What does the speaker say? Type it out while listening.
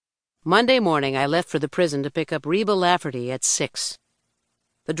Monday morning, I left for the prison to pick up Reba Lafferty at 6.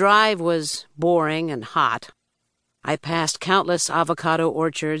 The drive was boring and hot. I passed countless avocado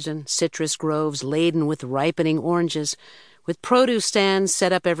orchards and citrus groves laden with ripening oranges, with produce stands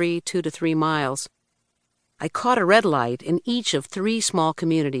set up every 2 to 3 miles. I caught a red light in each of 3 small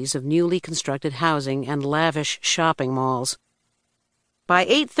communities of newly constructed housing and lavish shopping malls. By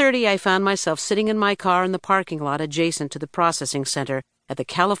 8:30, I found myself sitting in my car in the parking lot adjacent to the processing center at the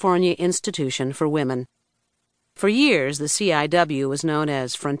California Institution for Women. For years, the CIW was known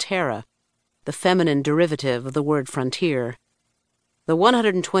as Frontera, the feminine derivative of the word frontier. The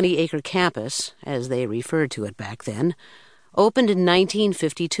 120-acre campus, as they referred to it back then, opened in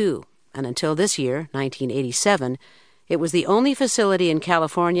 1952, and until this year, 1987, it was the only facility in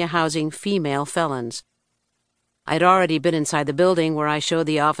California housing female felons. I'd already been inside the building, where I showed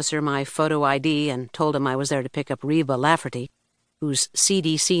the officer my photo ID and told him I was there to pick up Reba Lafferty, whose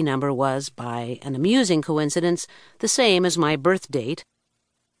CDC number was, by an amusing coincidence, the same as my birth date.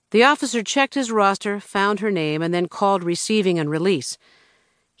 The officer checked his roster, found her name, and then called receiving and release.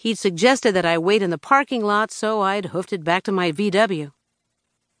 He'd suggested that I wait in the parking lot, so I'd hoofed it back to my VW.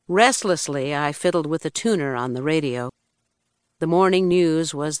 Restlessly, I fiddled with the tuner on the radio. The morning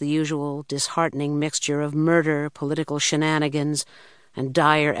news was the usual disheartening mixture of murder, political shenanigans, and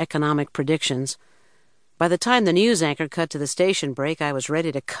dire economic predictions. By the time the news anchor cut to the station break, I was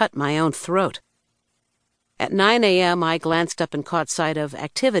ready to cut my own throat. At 9 a.m., I glanced up and caught sight of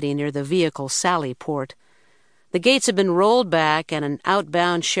activity near the vehicle Sally port. The gates had been rolled back, and an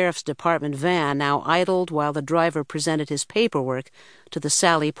outbound sheriff's department van now idled while the driver presented his paperwork to the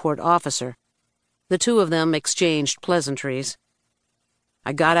Sally port officer. The two of them exchanged pleasantries.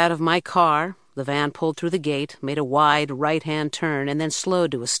 I got out of my car, the van pulled through the gate, made a wide right-hand turn, and then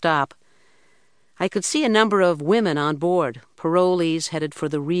slowed to a stop. I could see a number of women on board, parolees headed for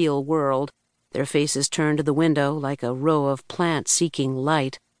the real world, their faces turned to the window like a row of plants seeking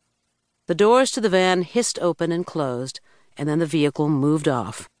light. The doors to the van hissed open and closed, and then the vehicle moved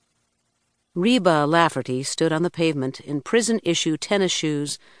off. Reba Lafferty stood on the pavement in prison-issue tennis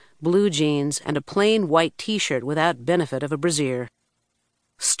shoes, blue jeans, and a plain white T-shirt without benefit of a brassiere.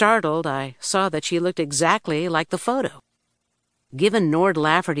 Startled, I saw that she looked exactly like the photo. Given Nord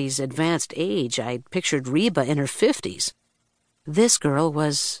Lafferty's advanced age, I'd pictured Reba in her 50s. This girl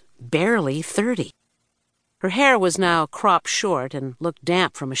was barely 30. Her hair was now cropped short and looked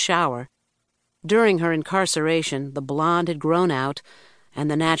damp from a shower. During her incarceration, the blonde had grown out, and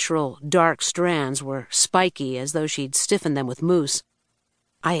the natural dark strands were spiky as though she'd stiffened them with mousse.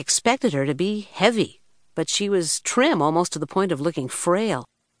 I expected her to be heavy, but she was trim almost to the point of looking frail.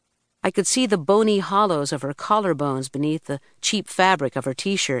 I could see the bony hollows of her collarbones beneath the cheap fabric of her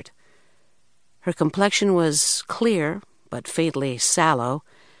T-shirt. Her complexion was clear, but faintly sallow,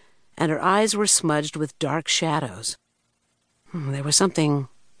 and her eyes were smudged with dark shadows. There was something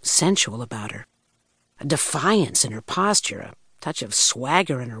sensual about her, a defiance in her posture, a touch of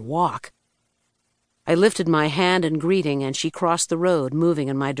swagger in her walk. I lifted my hand in greeting, and she crossed the road, moving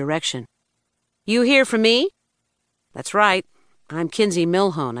in my direction. "You here for me?" "That's right. I'm Kinsey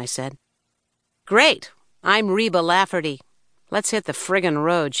Milhone," I said. "Great. I'm Reba Lafferty. Let's hit the friggin'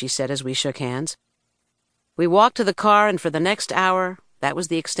 road," she said as we shook hands. We walked to the car, and for the next hour, that was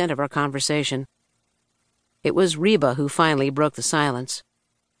the extent of our conversation. It was Reba who finally broke the silence.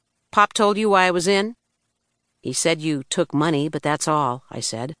 "Pop told you why I was in?" "He said you took money, but that's all," I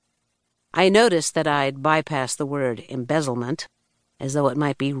said. I noticed that I'd bypassed the word embezzlement, as though it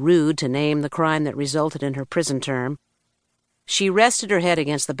might be rude to name the crime that resulted in her prison term. She rested her head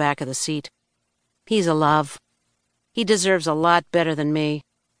against the back of the seat. "He's a love. He deserves a lot better than me."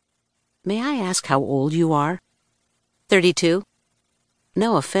 "May I ask how old you are?" 32.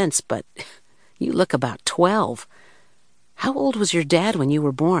 "No offense, but you look about 12. How old was your dad when you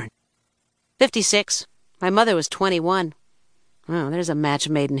were born?" 56. My mother was 21. Oh, there's a match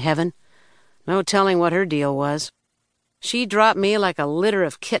made in heaven. No telling what her deal was. She dropped me like a litter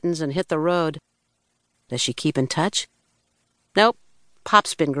of kittens and hit the road. Does she keep in touch? Nope.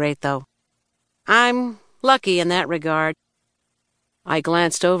 Pop's been great, though. I'm lucky in that regard. I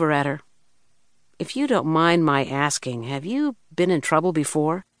glanced over at her. "If you don't mind my asking, have you been in trouble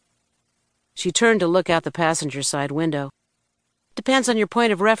before?" She turned to look out the passenger side window. "Depends on your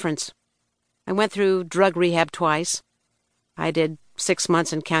point of reference. I went through drug rehab twice. I did 6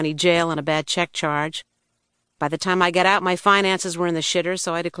 months in county jail on a bad check charge. By the time I got out, my finances were in the shitter,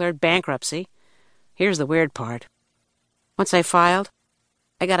 so I declared bankruptcy. Here's the weird part. Once I filed,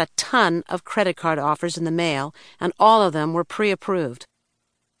 I got a ton of credit card offers in the mail, and all of them were pre-approved.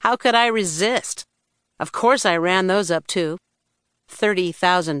 How could I resist? Of course I ran those up, too.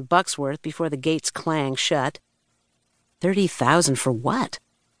 $30,000 worth before the gates clang shut. 30,000 for what?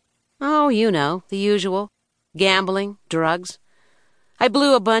 Oh, you know, the usual. Gambling, drugs. I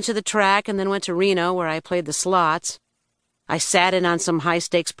blew a bunch of the track and then went to Reno where I played the slots. I sat in on some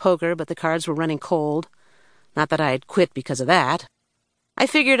high-stakes poker, but the cards were running cold. Not that I'd quit because of that. I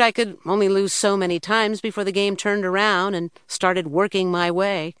figured I could only lose so many times before the game turned around and started working my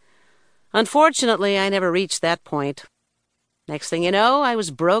way. Unfortunately, I never reached that point. Next thing you know, I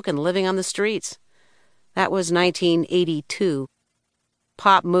was broke and living on the streets. That was 1982.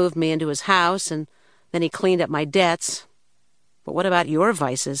 Pop moved me into his house, and then he cleaned up my debts. But what about your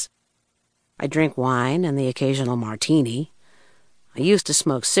vices? I drink wine and the occasional martini. I used to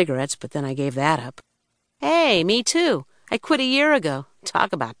smoke cigarettes, but then I gave that up. Hey, me too. I quit a year ago.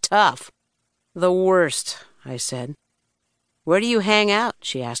 Talk about tough. The worst, I said. Where do you hang out?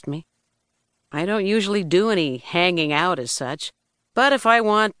 She asked me. I don't usually do any hanging out as such, but if I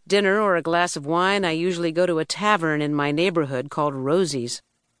want dinner or a glass of wine, I usually go to a tavern in my neighborhood called Rosie's.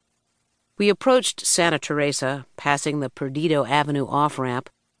 We approached Santa Teresa, passing the Perdido Avenue off-ramp.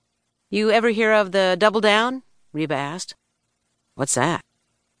 You ever hear of the Double Down? Reba asked. What's that?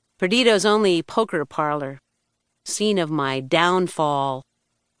 Perdido's only poker parlor. Scene of my downfall.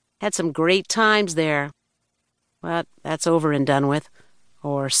 Had some great times there. But that's over and done with.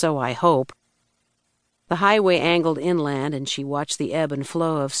 Or so I hope. The highway angled inland, and she watched the ebb and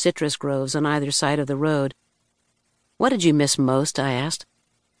flow of citrus groves on either side of the road. What did you miss most? I asked.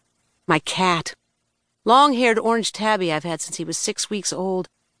 My cat. Long-haired orange tabby I've had since he was 6 weeks old.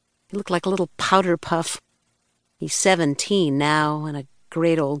 He looked like a little powder puff. He's 17 now, and a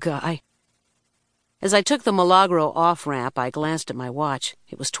great old guy. As I took the Milagro off-ramp, I glanced at my watch.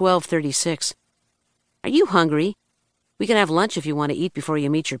 It was 12:36. Are you hungry? We can have lunch if you want to eat before you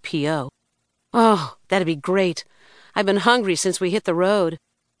meet your P.O. Oh, that'd be great. I've been hungry since we hit the road.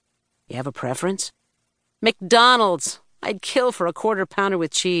 You have a preference? McDonald's. I'd kill for a quarter pounder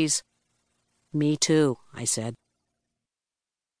with cheese. Me too, I said.